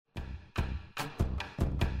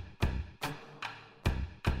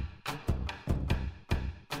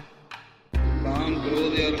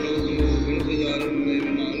Welcome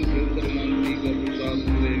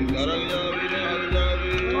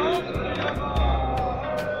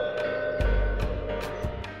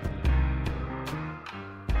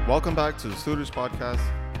back to the Students Podcast.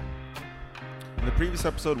 In the previous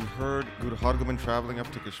episode, we heard Guru Hargobind traveling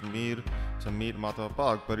up to Kashmir to meet Mata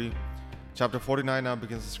Bhagbari. Chapter 49 now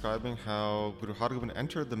begins describing how Guru Hargobind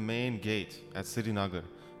entered the main gate at Srinagar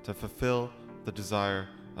to fulfill the desire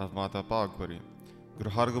of Mata Bhagbari. Guru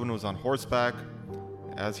Hargobind was on horseback.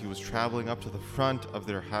 As he was traveling up to the front of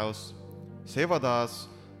their house, Sevadas,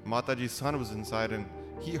 Mataji's son, was inside and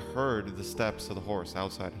he heard the steps of the horse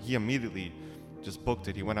outside. He immediately just booked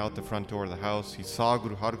it. He went out the front door of the house. He saw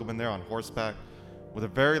Guru Hargobind there on horseback with a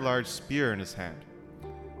very large spear in his hand.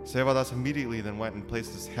 Sevadas immediately then went and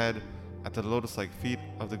placed his head at the lotus-like feet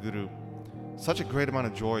of the Guru. Such a great amount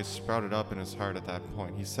of joy sprouted up in his heart at that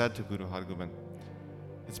point. He said to Guru Hargobind,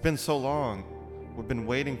 "It's been so long. We've been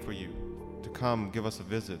waiting for you to come give us a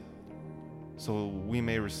visit so we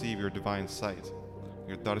may receive your divine sight,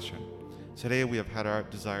 your darshan. Today we have had our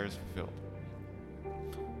desires fulfilled."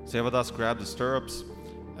 Sevadas grabbed the stirrups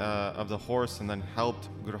of the horse and then helped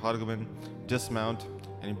Guru Hargobind dismount,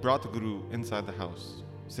 and he brought the Guru inside the house.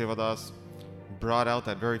 Sevadas brought out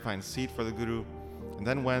that very fine seat for the Guru and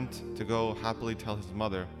then went to go happily tell his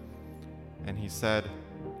mother. And he said,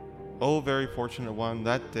 "Oh, very fortunate one,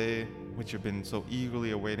 that day which you've been so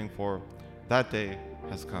eagerly awaiting for, that day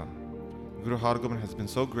has come. Guru Hargobind has been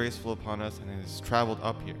so graceful upon us and has traveled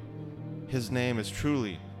up here. His name is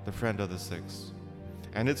truly the friend of the Sikhs.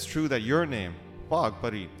 And it's true that your name,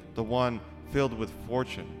 Bhagbari, the one filled with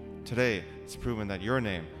fortune, today it's proven that your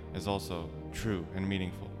name is also true and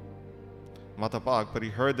meaningful." Mata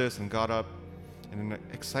Bhagbari heard this and got up in an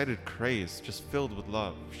excited craze, just filled with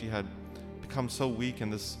love. She had become so weak in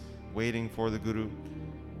this waiting for the Guru.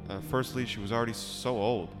 Firstly, she was already so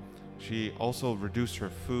old. She also reduced her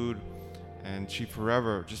food, and she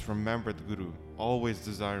forever just remembered the Guru, always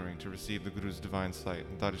desiring to receive the Guru's divine sight,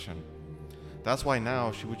 darshan. That's why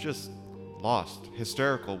now she was just lost,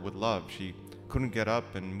 hysterical with love. She couldn't get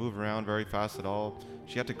up and move around very fast at all.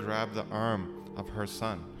 She had to grab the arm of her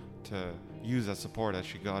son to use as support as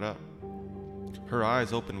she got up. Her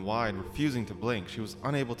eyes opened wide, refusing to blink. She was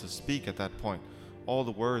unable to speak at that point. All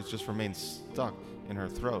the words just remained stuck in her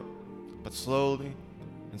throat. But slowly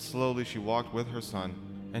and slowly she walked with her son,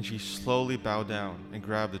 and she slowly bowed down and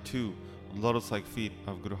grabbed the two lotus-like feet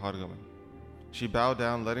of Guru Hargobind. She bowed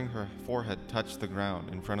down, letting her forehead touch the ground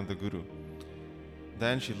in front of the Guru.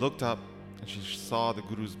 Then she looked up and she saw the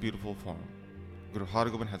Guru's beautiful form. Guru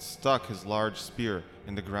Hargobind had stuck his large spear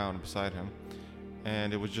in the ground beside him,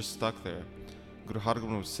 and it was just stuck there. Guru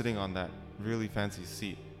Hargobind was sitting on that really fancy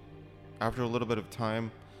seat. After a little bit of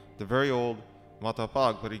time, the very old Mata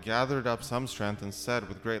Bhagbari gathered up some strength and said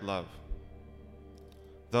with great love,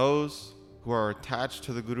 "Those who are attached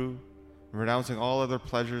to the Guru, renouncing all other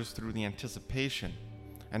pleasures through the anticipation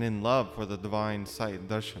and in love for the divine sight,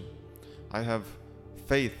 darshan, I have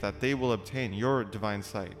faith that they will obtain your divine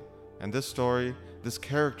sight. And this story, this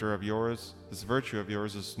character of yours, this virtue of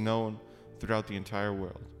yours is known throughout the entire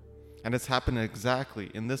world. And it's happened exactly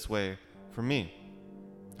in this way for me.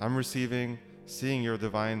 I'm seeing your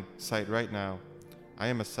divine sight right now. I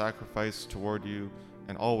am a sacrifice toward you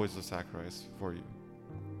and always a sacrifice for you."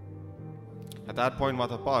 At that point,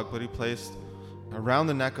 Mata Bhagbari placed around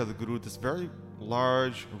the neck of the Guru this very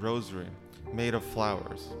large rosary made of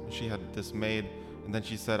flowers. She had this made, and then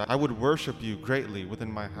she said, "I would worship you greatly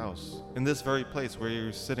within my house, in this very place where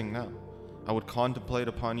you're sitting now. I would contemplate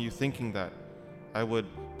upon you, thinking that I would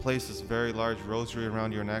place this very large rosary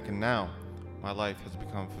around your neck, and now my life has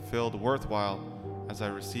become fulfilled, worthwhile, as I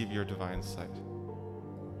receive your divine sight."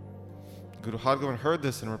 Guru Hargobind heard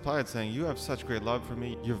this and replied, saying, "You have such great love for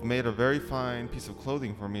me. You've made a very fine piece of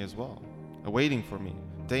clothing for me as well, awaiting for me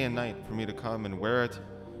day and night for me to come and wear it.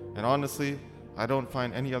 And honestly, I don't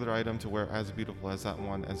find any other item to wear as beautiful as that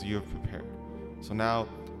one as you have prepared. So now,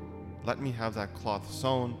 let me have that cloth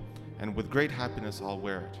sewn, and with great happiness I'll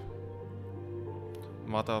wear it."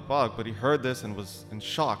 Mata Bhagbari heard this and was in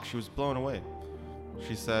shock. She was blown away.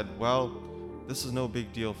 She said, "Well, this is no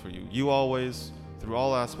big deal for you. You always, through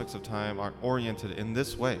all aspects of time, are oriented in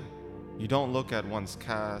this way. You don't look at one's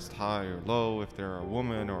caste, high or low, if they're a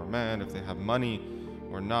woman or a man, if they have money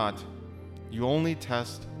or not. You only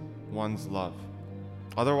test one's love.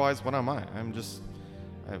 Otherwise, what am I?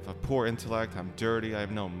 I have a poor intellect, I'm dirty, I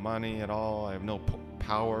have no money at all, I have no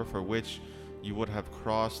power for which you would have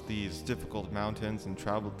crossed these difficult mountains and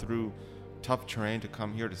traveled through tough terrain to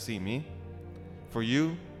come here to see me. For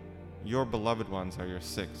you, your beloved ones are your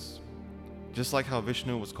Sikhs. Just like how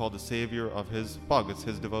Vishnu was called the savior of his bhagats,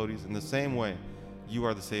 his devotees, in the same way, you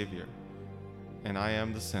are the savior, and I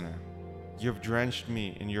am the sinner. You have drenched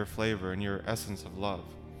me in your flavor and your essence of love.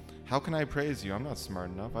 How can I praise you? I'm not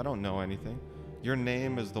smart enough. I don't know anything. Your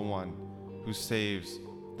name is the one who saves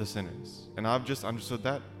the sinners. And I've just understood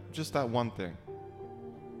that, just that one thing.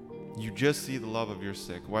 You just see the love of your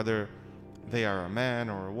Sikh, whether they are a man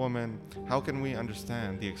or a woman. How can we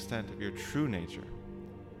understand the extent of your true nature?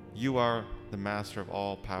 You are the master of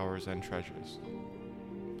all powers and treasures,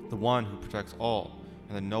 the one who protects all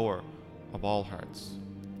and the knower of all hearts.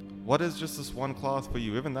 What is just this one cloth for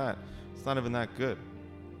you? Even that, it's not even that good.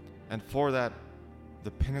 And for that,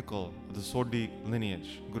 the pinnacle of the Sodhi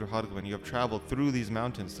lineage, Guru Hargobind, you have traveled through these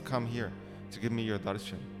mountains to come here to give me your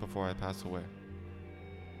darshan before I pass away.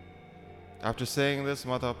 After saying this,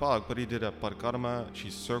 Mata Pagpari did a parikrama. She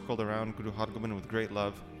circled around Guru Hargobind with great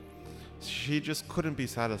love. She just couldn't be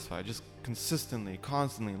satisfied, just constantly,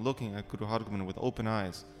 constantly looking at Guru Hargobind with open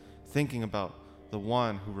eyes, thinking about the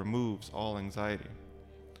one who removes all anxiety.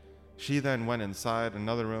 She then went inside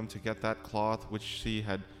another room to get that cloth which she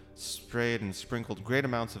had sprayed and sprinkled great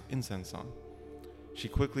amounts of incense on. She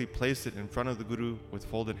quickly placed it in front of the Guru with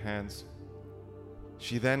folded hands.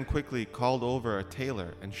 She then quickly called over a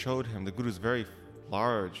tailor and showed him the Guru's very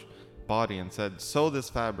large body and said, "Sew this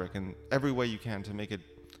fabric in every way you can to make it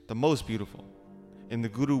the most beautiful. In the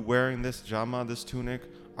Guru wearing this jama, this tunic,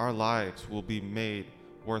 our lives will be made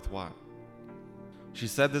worthwhile." She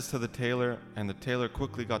said this to the tailor, and the tailor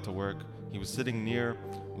quickly got to work. He was sitting near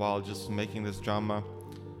while just making this jama.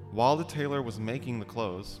 While the tailor was making the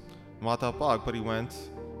clothes, Mata Pagpari went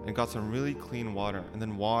and got some really clean water and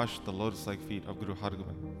then washed the lotus-like feet of Guru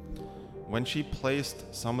Hargobind. When she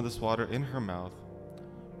placed some of this water in her mouth,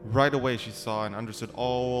 right away she saw and understood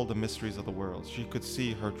all the mysteries of the world. She could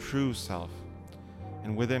see her true self,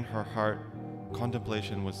 and within her heart,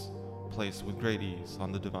 contemplation was placed with great ease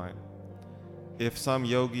on the divine. If some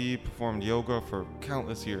yogi performed yoga for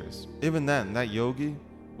countless years, even then, that yogi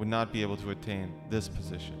would not be able to attain this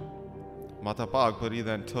position. Mata Pagpari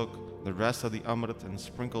then took the rest of the amrit and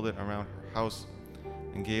sprinkled it around her house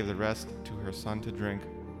and gave the rest to her son to drink.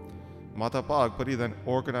 Mata Pagpari then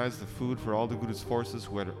organized the food for all the Guru's forces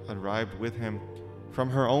who had arrived with him. From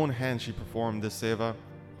her own hand she performed this seva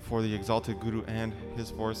for the exalted Guru and his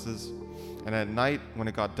forces. And at night, when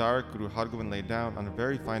it got dark, Guru Hargobind lay down on a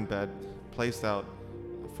very fine bed placed out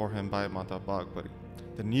for him by Mata Pagpari.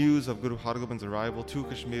 The news of Guru Hargobind's arrival to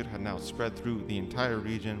Kashmir had now spread through the entire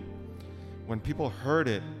region. When people heard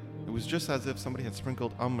it, it was just as if somebody had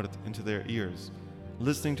sprinkled amrit into their ears.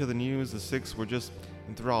 Listening to the news, the Sikhs were just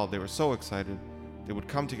enthralled. They were so excited. They would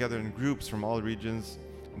come together in groups from all regions.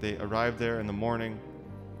 They arrived there in the morning.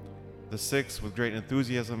 The Sikhs, with great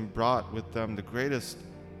enthusiasm, brought with them the greatest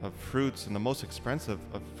of fruits and the most expensive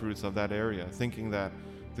of fruits of that area, thinking that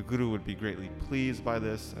the Guru would be greatly pleased by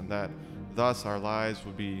this and that thus our lives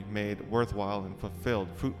would be made worthwhile and fulfilled,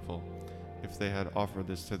 fruitful, if they had offered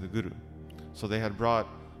this to the Guru. So they had brought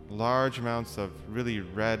large amounts of really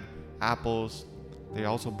red apples. They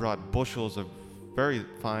also brought bushels of very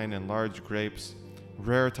fine and large grapes,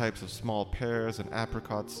 rare types of small pears and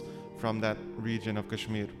apricots from that region of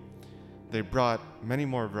Kashmir. They brought many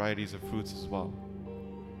more varieties of fruits as well.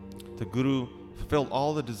 The Guru fulfilled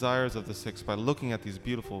all the desires of the Sikhs by looking at these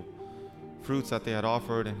beautiful fruits that they had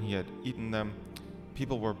offered, and he had eaten them.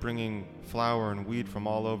 People were bringing flour and wheat from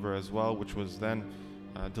all over as well, which was then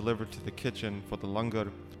delivered to the kitchen for the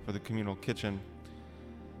langar, for the communal kitchen.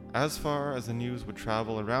 As far as the news would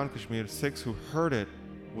travel around Kashmir, Sikhs who heard it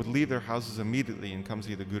would leave their houses immediately and come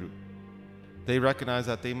see the Guru. They recognized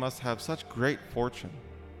that they must have such great fortune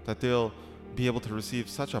that they'll be able to receive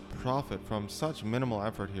such a profit from such minimal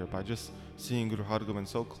effort here by just seeing Guru Hargobind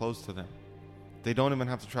so close to them. They don't even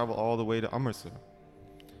have to travel all the way to Amritsar.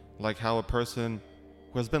 Like how a person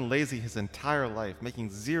who has been lazy his entire life, making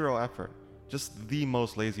zero effort, just the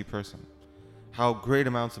most lazy person, how great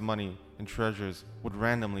amounts of money and treasures would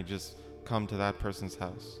randomly just come to that person's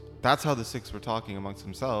house. That's how the Sikhs were talking amongst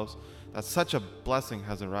themselves, that such a blessing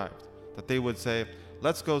has arrived, that they would say,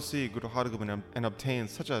 let's go see Guru Hargobind and obtain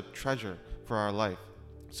such a treasure for our life.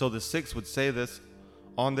 So the Sikhs would say this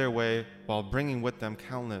on their way while bringing with them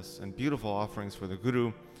countless and beautiful offerings for the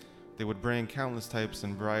Guru. They would bring countless types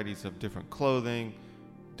and varieties of different clothing,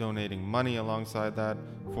 donating money alongside that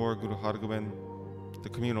for Guru Hargobind. The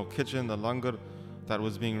communal kitchen, the langar that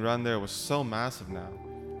was being run there was so massive now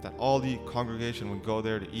that all the congregation would go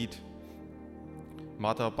there to eat.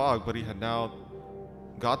 Mata Pagpari had now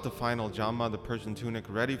got the final jama, the Persian tunic,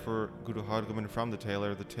 ready for Guru Hargobind from the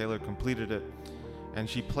tailor. The tailor completed it, and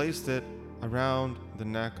she placed it around the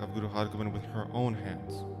neck of Guru Hargobind with her own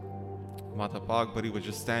hands. Mata Pagbari was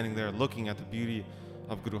just standing there looking at the beauty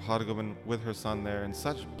of Guru Hargobind with her son there in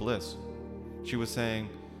such bliss. She was saying,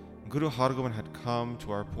 Guru Hargobind had come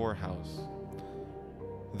to our poor house.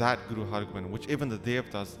 That Guru Hargobind, which even the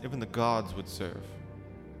Devtas, even the gods would serve.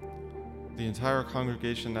 The entire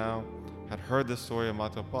congregation now had heard the story of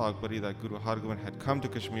Mata Pagbari, that Guru Hargobind had come to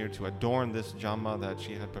Kashmir to adorn this Jamma that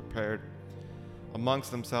she had prepared.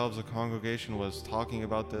 Amongst themselves, the congregation was talking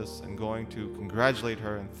about this and going to congratulate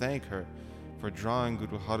her and thank her for drawing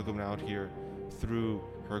Guru Hargobind out here through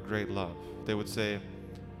her great love. They would say,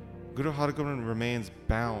 Guru Hargobind remains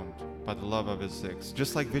bound by the love of his Sikhs,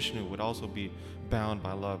 just like Vishnu would also be bound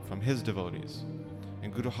by love from his devotees.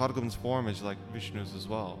 And Guru Hargobind's form is like Vishnu's as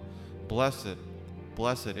well. Blessed,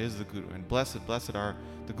 blessed is the Guru, and blessed are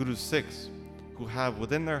the Guru's Sikhs, who have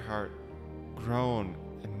within their heart grown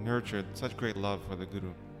and nurtured such great love for the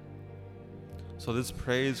Guru. So this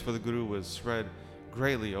praise for the Guru was spread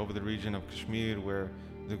greatly over the region of Kashmir, where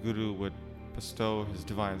the Guru would bestow his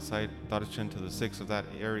divine sight, darshan, to the Sikhs of that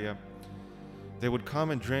area. They would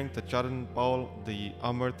come and drink the charan paul, the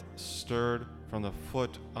amrit stirred from the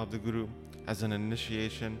foot of the Guru, as an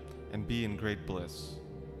initiation, and be in great bliss,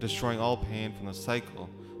 destroying all pain from the cycle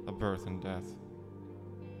of birth and death.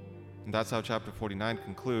 And that's how chapter 49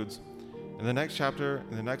 concludes. In the next chapter,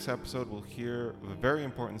 in the next episode, we'll hear of a very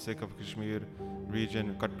important Sikh of Kashmir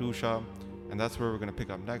region, Katusha, and that's where we're going to pick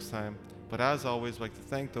up next time. But as always, I'd like to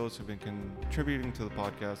thank those who've been contributing to the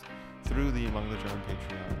podcast through the Mangalacharan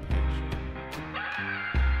Patreon page.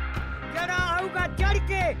 जरा आऊगा चढ़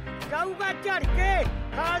के गाऊगा चढ़ के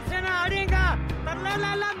खालसे ना हारेगा तरला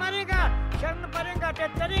लाला मरेगा शरण परेगा ते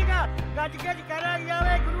तरेगा गज गज करा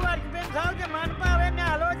जावे गुरु अर्जन साहब के मन पावे ने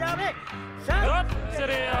हालो जावे सत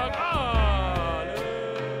श्री अकाल।